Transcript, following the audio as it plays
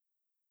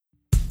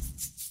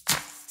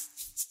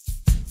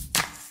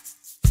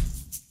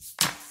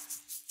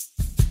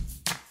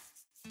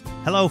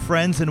Hello,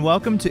 friends, and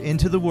welcome to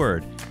Into the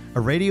Word, a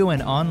radio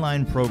and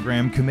online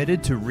program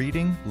committed to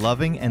reading,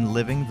 loving, and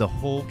living the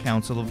whole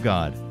counsel of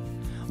God.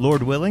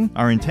 Lord willing,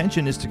 our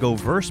intention is to go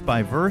verse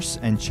by verse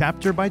and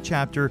chapter by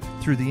chapter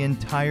through the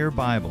entire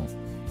Bible.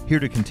 Here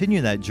to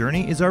continue that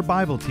journey is our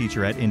Bible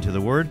teacher at Into the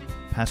Word,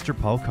 Pastor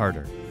Paul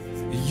Carter.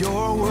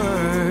 Your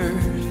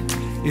word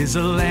is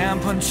a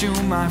lamp unto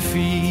my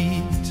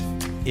feet.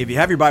 If you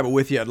have your Bible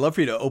with you, I'd love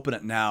for you to open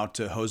it now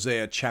to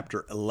Hosea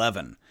chapter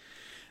 11.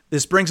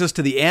 This brings us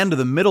to the end of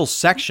the middle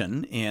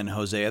section in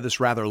Hosea,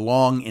 this rather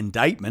long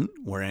indictment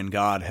wherein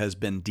God has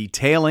been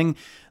detailing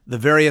the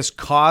various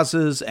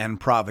causes and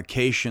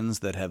provocations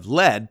that have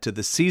led to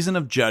the season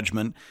of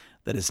judgment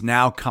that is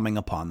now coming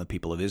upon the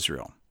people of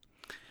Israel.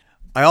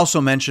 I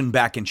also mentioned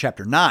back in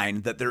chapter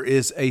 9 that there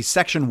is a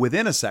section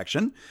within a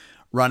section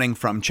running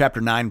from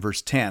chapter 9,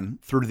 verse 10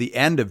 through to the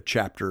end of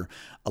chapter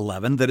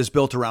 11 that is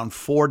built around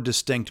four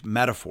distinct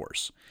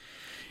metaphors.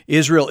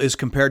 Israel is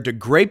compared to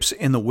grapes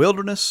in the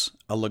wilderness,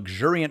 a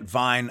luxuriant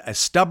vine, a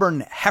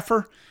stubborn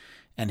heifer,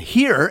 and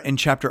here in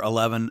chapter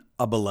 11,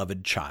 a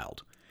beloved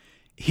child.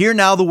 Hear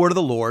now the word of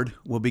the Lord.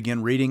 We'll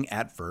begin reading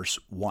at verse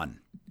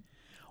 1.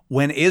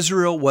 When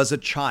Israel was a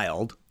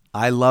child,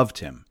 I loved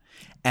him,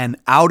 and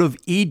out of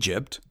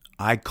Egypt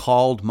I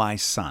called my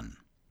son.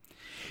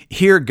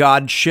 Here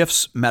God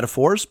shifts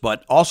metaphors,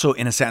 but also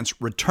in a sense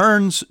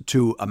returns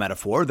to a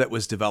metaphor that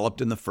was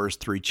developed in the first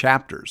three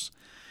chapters.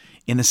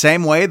 In the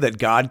same way that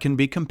God can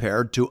be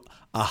compared to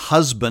a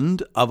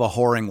husband of a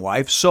whoring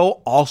wife,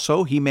 so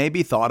also he may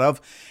be thought of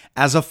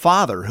as a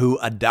father who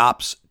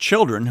adopts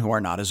children who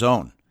are not his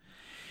own.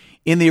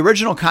 In the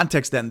original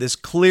context, then, this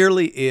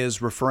clearly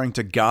is referring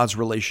to God's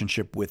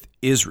relationship with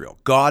Israel.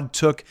 God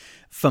took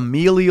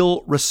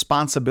familial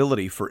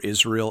responsibility for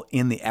Israel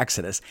in the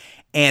Exodus,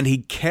 and he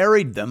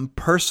carried them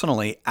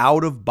personally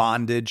out of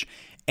bondage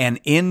and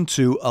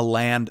into a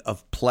land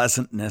of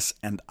pleasantness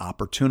and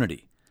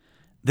opportunity.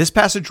 This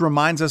passage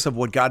reminds us of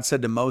what God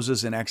said to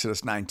Moses in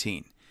Exodus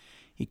 19.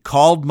 He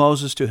called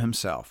Moses to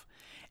himself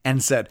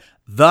and said,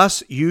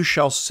 "Thus you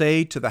shall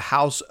say to the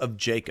house of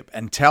Jacob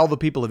and tell the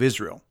people of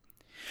Israel,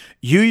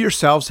 you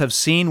yourselves have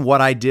seen what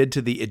I did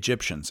to the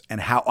Egyptians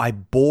and how I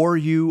bore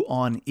you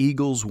on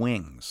eagle's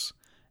wings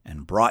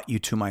and brought you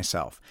to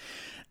myself.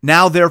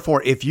 Now,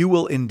 therefore, if you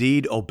will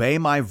indeed obey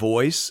my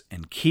voice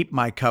and keep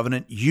my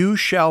covenant, you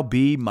shall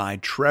be my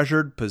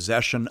treasured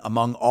possession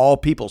among all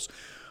peoples.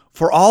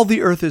 For all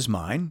the earth is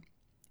mine,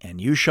 and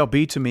you shall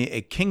be to me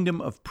a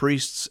kingdom of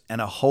priests and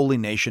a holy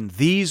nation.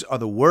 These are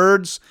the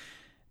words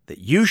that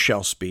you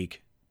shall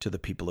speak to the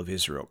people of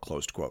Israel."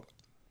 Closed quote.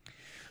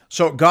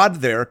 So God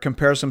there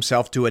compares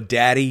himself to a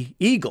daddy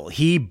eagle.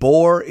 He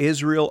bore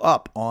Israel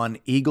up on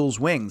eagle's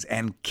wings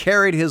and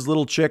carried his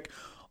little chick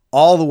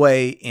all the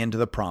way into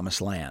the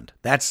promised land.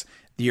 That's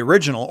the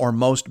original or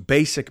most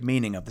basic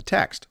meaning of the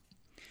text.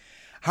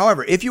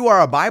 However, if you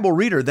are a Bible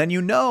reader, then you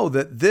know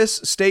that this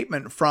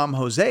statement from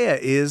Hosea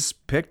is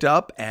picked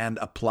up and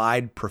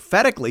applied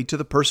prophetically to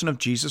the person of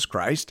Jesus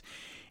Christ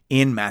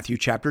in Matthew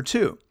chapter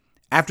 2.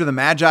 After the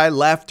Magi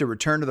left to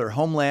return to their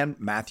homeland,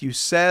 Matthew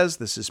says,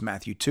 this is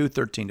Matthew 2,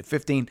 13 to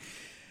 15,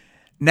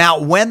 "Now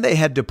when they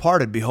had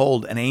departed,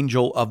 behold, an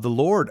angel of the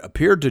Lord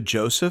appeared to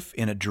Joseph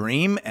in a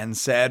dream and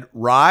said,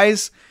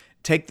 'Rise,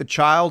 take the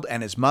child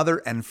and his mother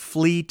and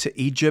flee to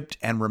Egypt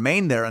and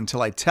remain there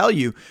until I tell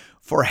you,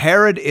 for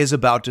Herod is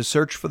about to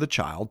search for the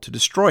child to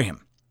destroy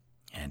him.'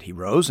 And he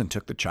rose and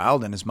took the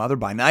child and his mother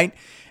by night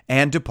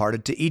and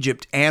departed to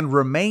Egypt and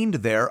remained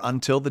there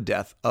until the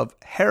death of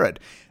Herod.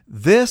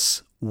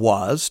 This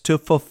was to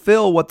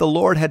fulfill what the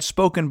Lord had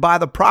spoken by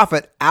the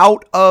prophet,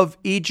 'Out of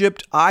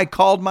Egypt I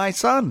called my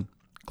son.'"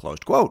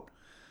 Closed quote.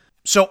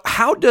 So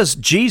how does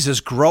Jesus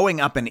growing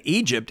up in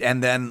Egypt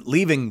and then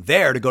leaving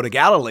there to go to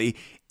Galilee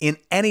in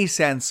any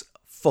sense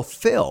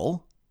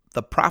fulfill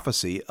the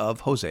prophecy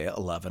of Hosea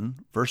 11,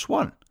 verse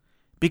 1?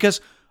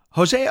 Because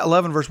Hosea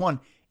 11, verse 1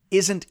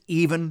 isn't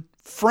even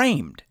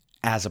framed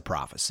as a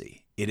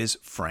prophecy. It is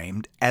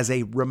framed as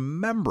a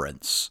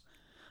remembrance.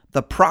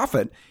 The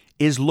prophet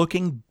is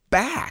looking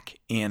back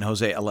in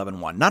Hosea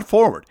 11:1, not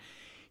forward.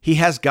 He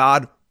has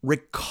God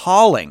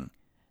recalling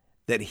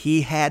that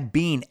he had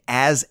been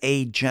as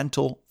a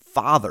gentle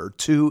father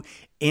to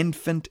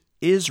infant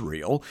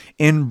Israel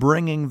in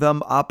bringing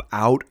them up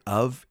out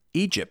of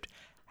Egypt.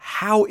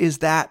 How is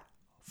that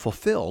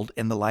fulfilled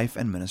in the life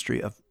and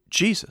ministry of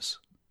Jesus?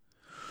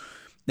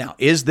 Now,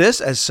 is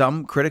this, as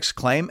some critics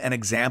claim, an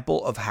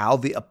example of how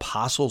the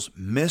apostles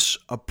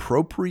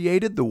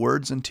misappropriated the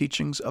words and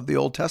teachings of the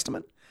Old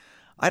Testament?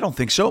 I don't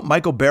think so.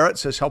 Michael Barrett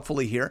says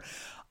helpfully here,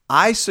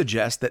 "I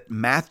suggest that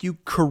Matthew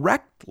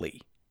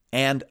correctly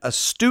and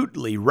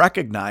astutely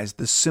recognized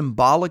the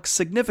symbolic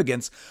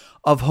significance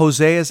of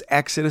Hosea's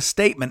Exodus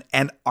statement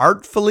and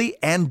artfully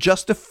and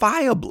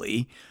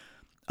justifiably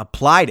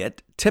applied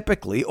it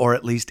typically or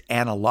at least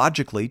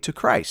analogically to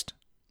Christ.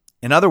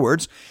 In other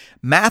words,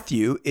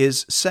 Matthew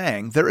is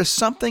saying there is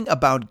something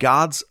about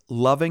God's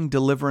loving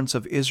deliverance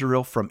of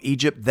Israel from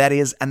Egypt that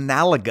is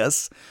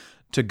analogous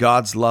to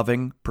God's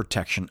loving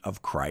protection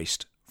of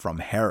Christ from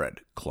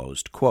Herod."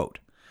 Closed quote.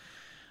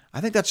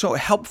 I think that's so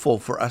helpful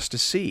for us to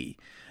see,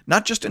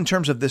 not just in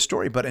terms of this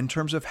story, but in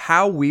terms of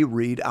how we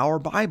read our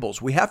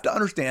Bibles. We have to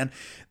understand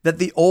that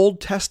the Old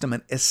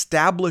Testament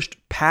established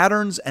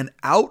patterns and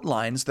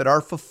outlines that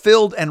are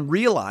fulfilled and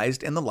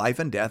realized in the life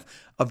and death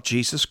of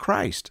Jesus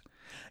Christ.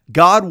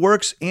 God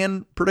works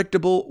in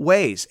predictable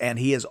ways, and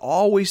He is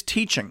always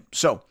teaching.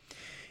 So,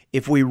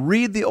 if we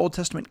read the Old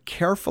Testament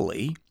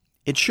carefully,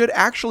 it should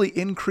actually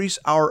increase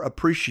our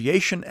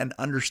appreciation and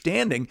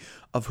understanding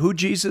of who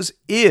Jesus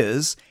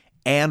is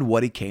and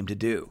what He came to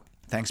do.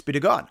 Thanks be to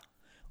God.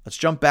 Let's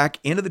jump back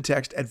into the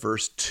text at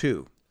verse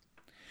 2.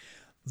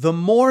 The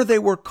more they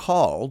were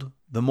called,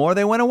 the more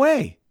they went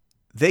away.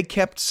 They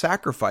kept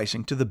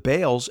sacrificing to the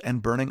Baals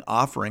and burning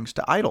offerings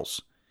to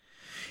idols.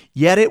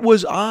 Yet it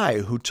was I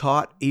who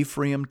taught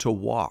Ephraim to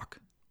walk.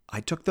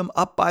 I took them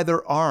up by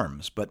their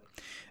arms, but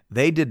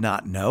they did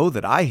not know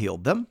that I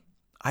healed them.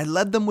 I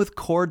led them with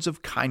cords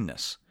of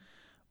kindness,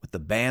 with the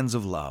bands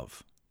of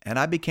love. And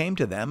I became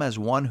to them as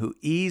one who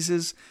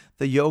eases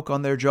the yoke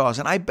on their jaws.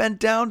 And I bent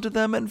down to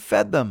them and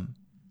fed them.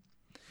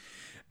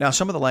 Now,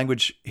 some of the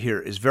language here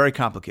is very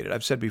complicated.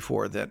 I've said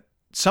before that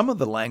some of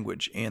the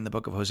language in the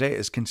book of Hosea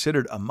is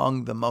considered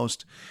among the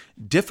most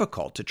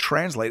difficult to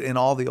translate in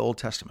all the Old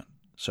Testament.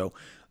 So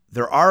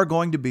there are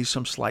going to be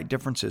some slight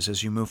differences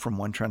as you move from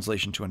one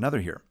translation to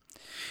another here.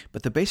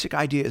 But the basic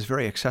idea is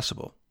very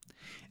accessible.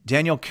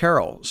 Daniel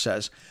Carroll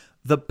says,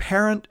 the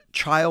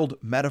parent-child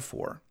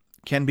metaphor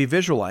can be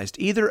visualized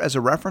either as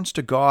a reference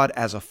to God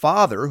as a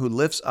father who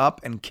lifts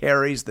up and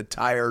carries the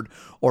tired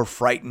or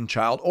frightened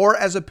child, or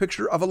as a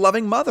picture of a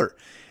loving mother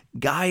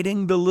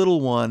guiding the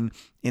little one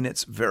in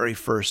its very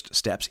first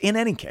steps. In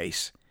any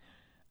case,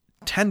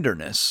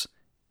 tenderness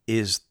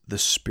is the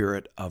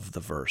spirit of the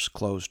verse,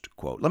 closed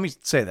quote. Let me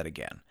say that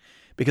again.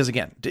 Because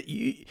again,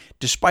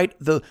 despite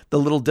the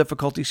little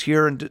difficulties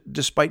here and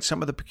despite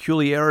some of the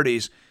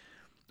peculiarities,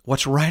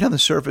 what's right on the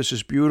surface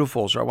is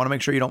beautiful, so I want to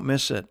make sure you don't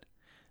miss it.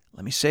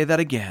 Let me say that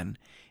again.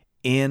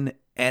 In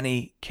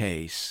any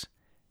case,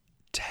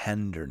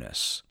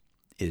 tenderness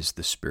is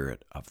the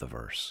spirit of the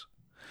verse.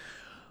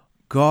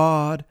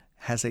 God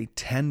has a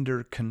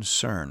tender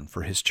concern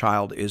for His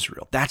child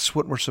Israel. That's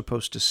what we're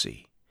supposed to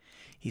see.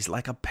 He's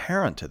like a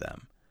parent to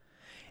them.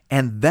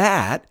 And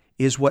that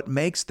is what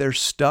makes their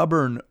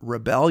stubborn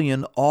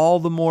rebellion all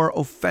the more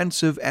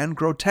offensive and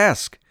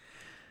grotesque.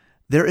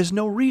 There is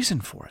no reason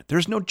for it.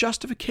 There's no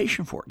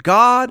justification for it.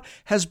 God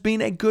has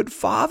been a good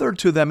father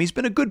to them. He's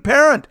been a good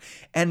parent,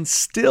 and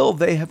still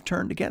they have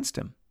turned against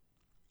Him.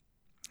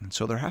 And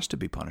so there has to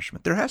be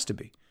punishment. There has to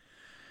be.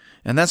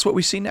 And that's what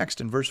we see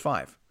next in verse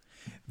 5.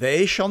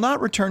 They shall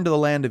not return to the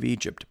land of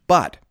Egypt,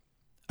 but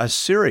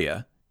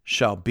Assyria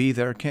shall be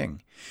their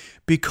king,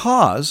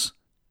 because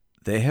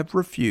they have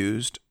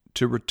refused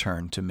to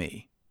return to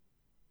me.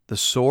 The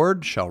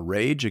sword shall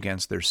rage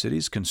against their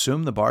cities,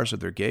 consume the bars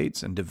of their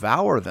gates, and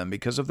devour them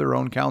because of their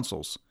own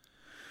counsels.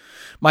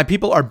 My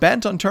people are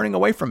bent on turning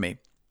away from me,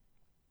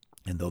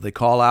 and though they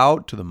call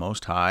out to the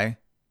Most High,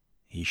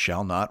 He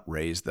shall not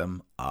raise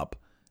them up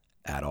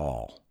at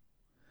all.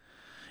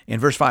 In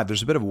verse 5,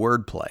 there's a bit of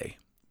wordplay.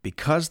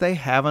 Because they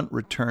haven't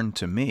returned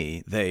to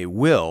me, they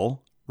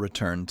will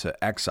return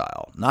to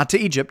exile, not to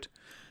Egypt,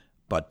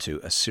 but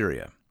to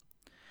Assyria.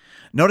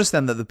 Notice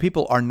then that the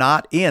people are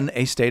not in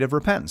a state of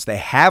repentance. They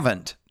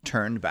haven't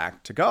turned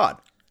back to God,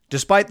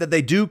 despite that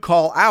they do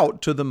call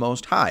out to the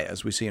Most High,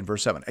 as we see in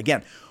verse 7.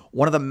 Again,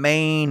 one of the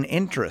main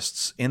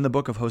interests in the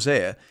book of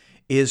Hosea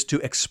is to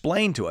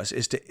explain to us,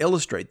 is to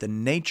illustrate the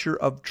nature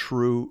of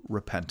true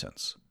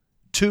repentance.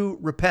 To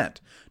repent,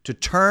 to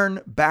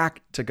turn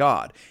back to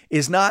God,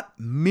 is not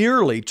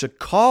merely to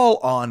call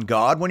on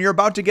God when you're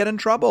about to get in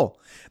trouble.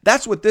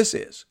 That's what this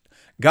is.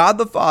 God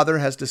the Father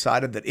has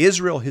decided that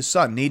Israel, His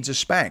son, needs a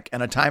spank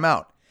and a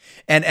timeout.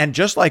 And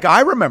just like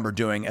I remember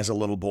doing as a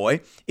little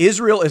boy,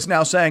 Israel is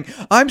now saying,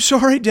 I'm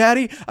sorry,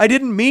 Daddy, I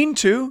didn't mean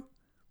to.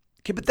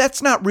 Okay, but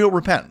that's not real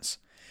repentance.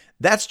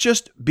 That's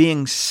just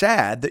being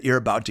sad that you're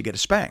about to get a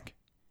spank.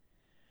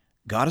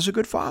 God is a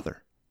good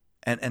father.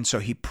 And so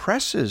He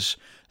presses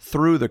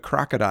through the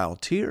crocodile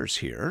tears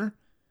here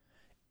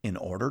in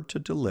order to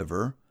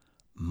deliver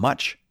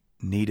much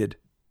needed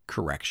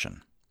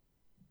correction.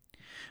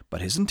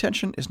 But His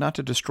intention is not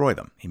to destroy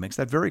them. He makes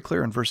that very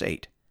clear in verse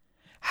 8.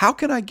 How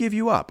can I give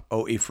you up,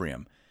 O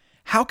Ephraim?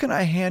 How can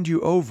I hand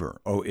you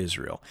over, O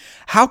Israel?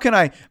 How can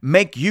I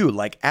make you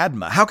like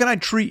Admah? How can I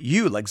treat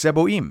you like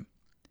Zeboim?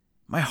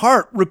 My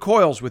heart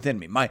recoils within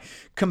me. My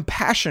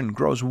compassion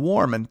grows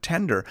warm and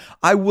tender.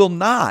 I will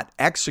not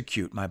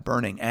execute my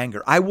burning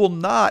anger. I will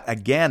not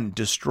again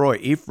destroy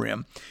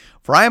Ephraim,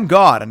 for I am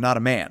God and not a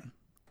man,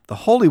 the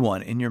Holy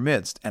One in your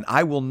midst, and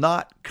I will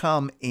not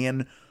come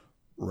in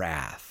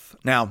wrath.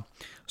 Now,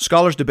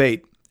 scholars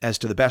debate as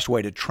to the best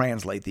way to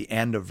translate the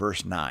end of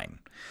verse 9.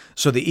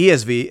 So the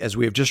ESV, as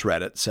we have just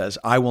read it, says,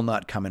 I will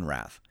not come in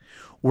wrath.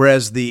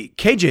 Whereas the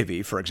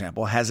KJV, for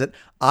example, has it,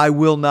 I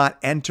will not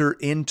enter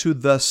into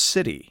the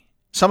city.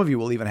 Some of you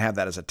will even have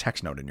that as a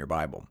text note in your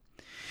Bible.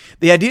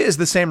 The idea is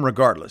the same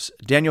regardless.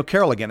 Daniel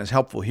Carroll, again, is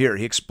helpful here.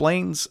 He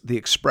explains the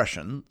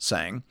expression,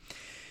 saying,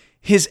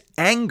 His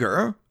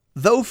anger,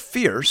 though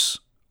fierce,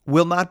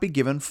 will not be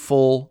given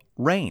full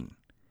rein.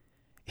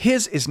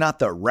 His is not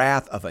the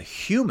wrath of a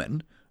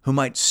human who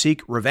might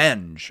seek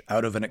revenge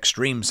out of an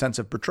extreme sense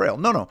of betrayal.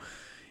 No.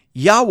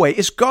 Yahweh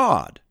is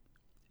God.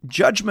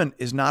 Judgment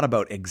is not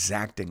about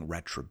exacting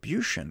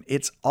retribution.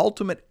 Its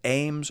ultimate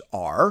aims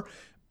are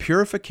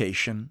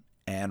purification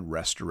and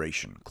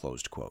restoration,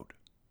 closed quote.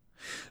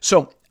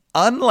 So,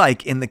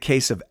 unlike in the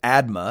case of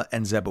Admah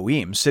and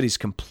Zeboim, cities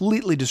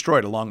completely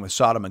destroyed along with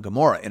Sodom and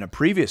Gomorrah in a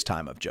previous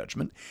time of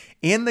judgment,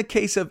 in the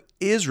case of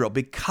Israel,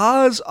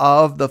 because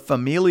of the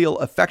familial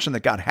affection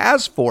that God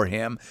has for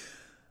him,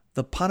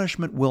 the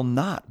punishment will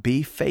not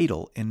be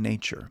fatal in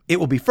nature. It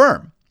will be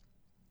firm,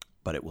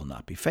 but it will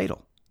not be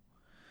fatal.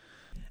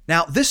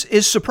 Now, this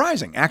is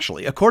surprising,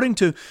 actually. According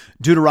to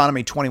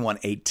Deuteronomy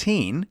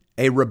 21:18,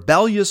 a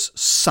rebellious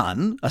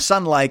son, a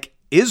son like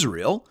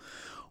Israel,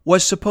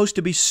 was supposed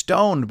to be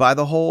stoned by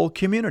the whole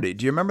community.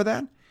 Do you remember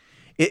that?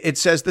 It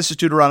says, this is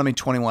Deuteronomy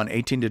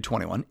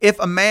 21:18-21, if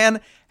a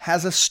man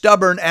has a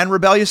stubborn and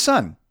rebellious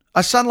son,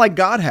 a son like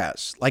God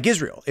has, like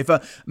Israel, if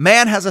a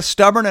man has a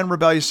stubborn and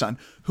rebellious son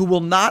who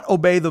will not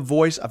obey the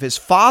voice of his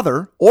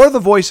father or the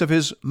voice of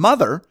his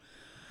mother,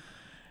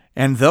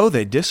 and though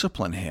they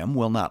discipline him,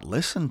 will not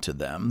listen to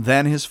them,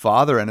 then his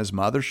father and his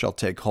mother shall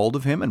take hold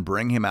of him and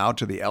bring him out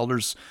to the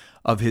elders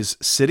of his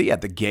city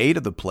at the gate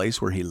of the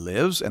place where he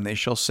lives, and they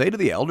shall say to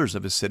the elders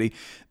of his city,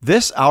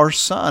 this our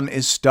son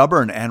is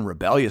stubborn and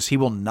rebellious. He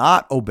will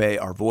not obey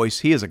our voice.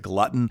 He is a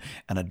glutton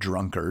and a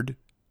drunkard.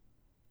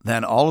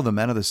 Then all of the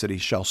men of the city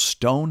shall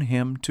stone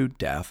him to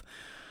death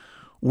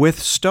with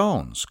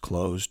stones,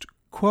 closed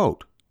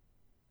quote.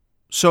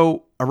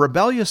 So a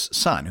rebellious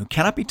son who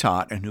cannot be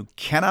taught and who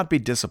cannot be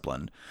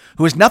disciplined,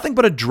 who is nothing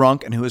but a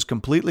drunk and who is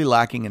completely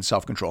lacking in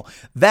self-control,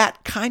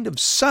 that kind of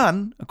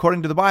son,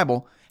 according to the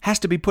Bible, has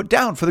to be put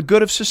down for the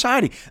good of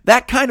society.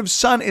 That kind of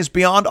son is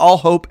beyond all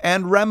hope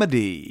and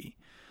remedy.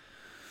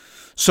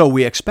 So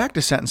we expect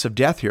a sentence of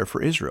death here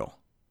for Israel,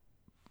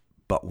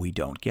 but we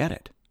don't get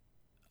it.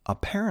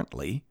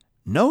 Apparently,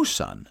 no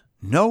son,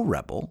 no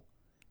rebel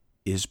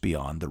is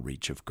beyond the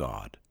reach of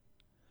God.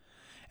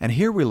 And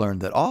here we learn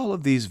that all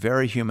of these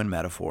very human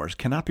metaphors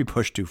cannot be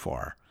pushed too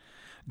far.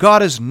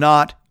 God is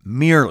not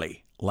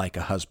merely like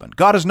a husband.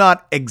 God is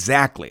not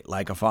exactly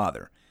like a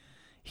father.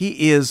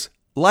 He is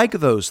like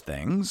those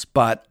things,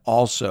 but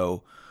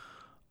also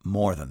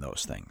more than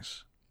those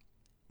things.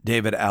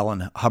 David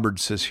Allen Hubbard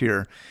says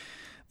here,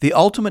 the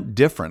ultimate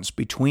difference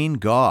between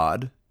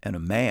God and a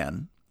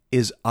man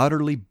is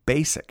utterly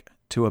basic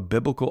to a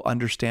biblical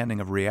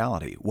understanding of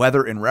reality,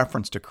 whether in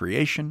reference to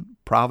creation,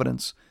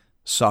 providence,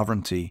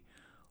 sovereignty,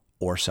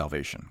 or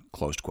salvation,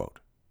 closed quote.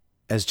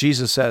 As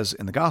Jesus says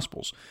in the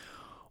Gospels,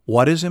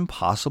 what is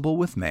impossible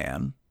with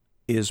man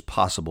is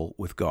possible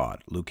with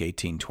God, Luke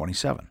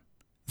 18:27.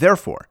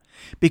 Therefore,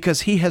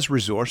 because he has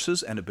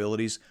resources and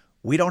abilities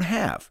we don't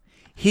have,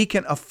 he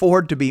can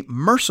afford to be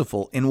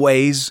merciful in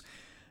ways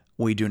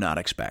we do not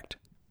expect.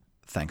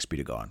 Thanks be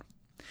to God.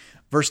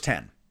 Verse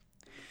 10,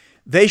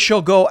 they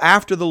shall go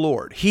after the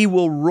Lord. He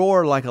will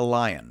roar like a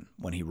lion.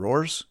 When he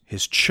roars,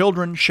 his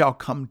children shall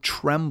come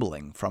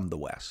trembling from the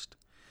west.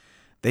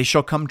 They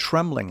shall come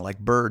trembling like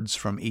birds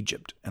from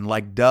Egypt and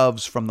like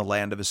doves from the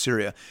land of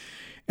Assyria,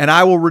 and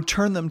I will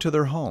return them to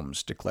their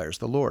homes, declares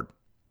the Lord.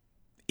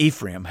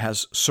 Ephraim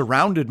has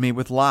surrounded me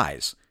with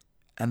lies,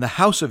 and the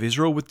house of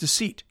Israel with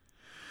deceit.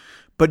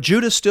 But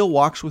Judah still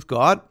walks with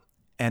God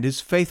and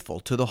is faithful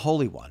to the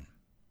Holy One.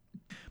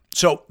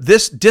 So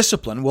this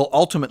discipline will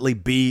ultimately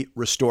be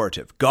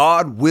restorative.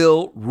 God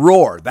will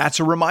roar. That's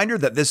a reminder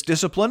that this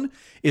discipline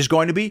is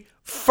going to be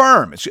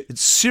firm.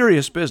 It's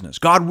serious business.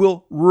 God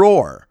will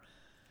roar.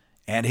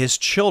 And his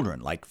children,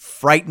 like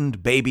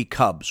frightened baby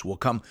cubs, will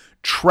come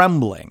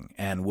trembling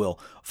and will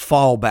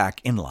fall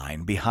back in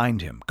line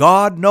behind him.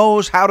 God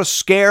knows how to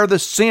scare the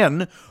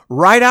sin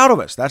right out of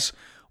us. That's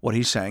what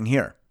he's saying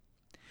here.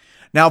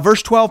 Now,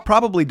 verse 12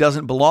 probably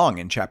doesn't belong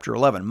in chapter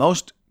 11.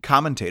 Most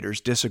commentators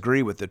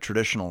disagree with the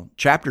traditional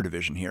chapter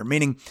division here,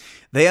 meaning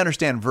they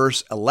understand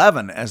verse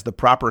 11 as the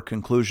proper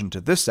conclusion to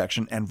this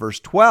section and verse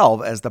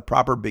 12 as the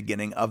proper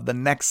beginning of the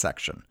next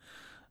section.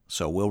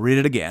 So we'll read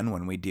it again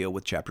when we deal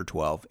with chapter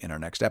 12 in our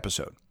next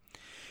episode.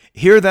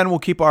 Here then we'll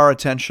keep our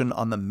attention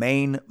on the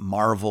main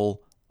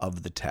marvel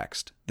of the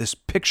text, this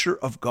picture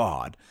of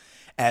God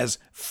as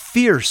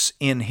fierce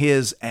in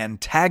his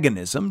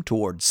antagonism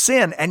toward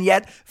sin and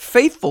yet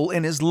faithful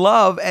in his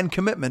love and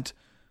commitment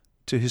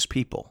to his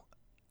people.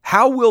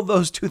 How will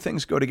those two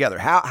things go together?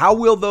 How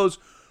will those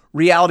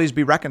realities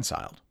be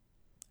reconciled?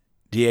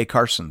 D.A.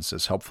 Carson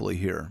says helpfully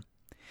here,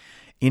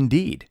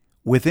 indeed,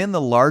 within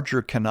the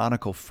larger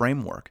canonical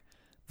framework,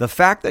 the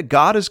fact that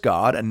God is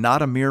God and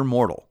not a mere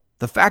mortal,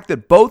 the fact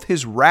that both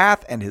his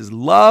wrath and his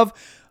love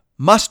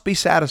must be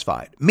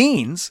satisfied,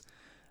 means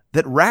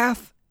that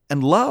wrath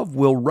and love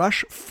will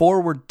rush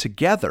forward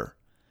together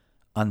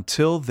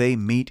until they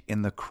meet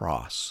in the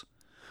cross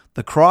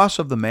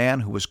of the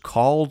man who was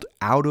called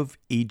out of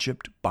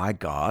Egypt by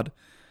God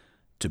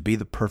to be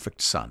the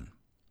perfect son,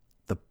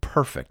 the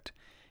perfect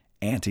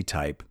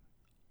antitype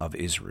of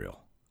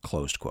Israel.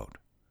 Closed quote.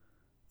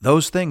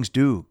 Those things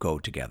do go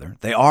together.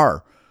 They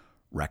are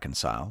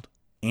reconciled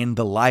in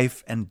the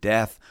life and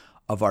death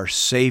of our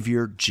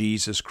Savior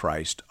Jesus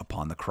Christ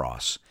upon the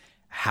cross.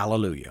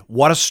 Hallelujah.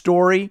 What a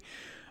story,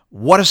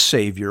 what a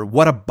Savior,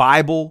 what a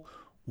Bible,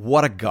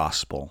 what a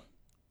gospel.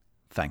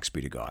 Thanks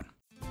be to God.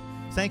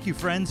 Thank you,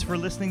 friends, for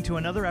listening to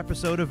another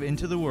episode of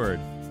Into the Word.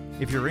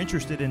 If you're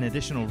interested in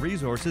additional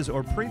resources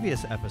or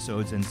previous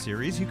episodes and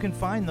series, you can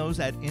find those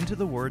at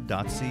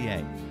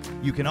intotheword.ca.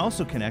 You can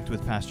also connect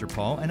with Pastor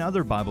Paul and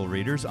other Bible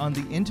readers on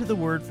the Into the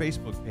Word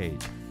Facebook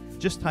page.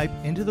 Just type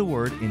Into the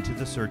Word into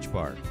the search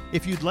bar.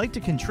 If you'd like to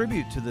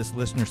contribute to this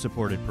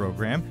listener-supported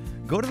program,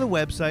 go to the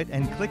website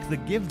and click the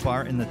Give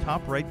bar in the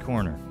top right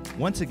corner.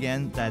 Once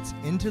again, that's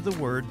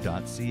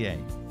intotheword.ca.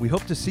 We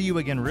hope to see you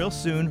again real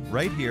soon,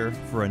 right here,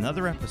 for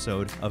another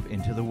episode of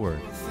Into the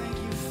Word.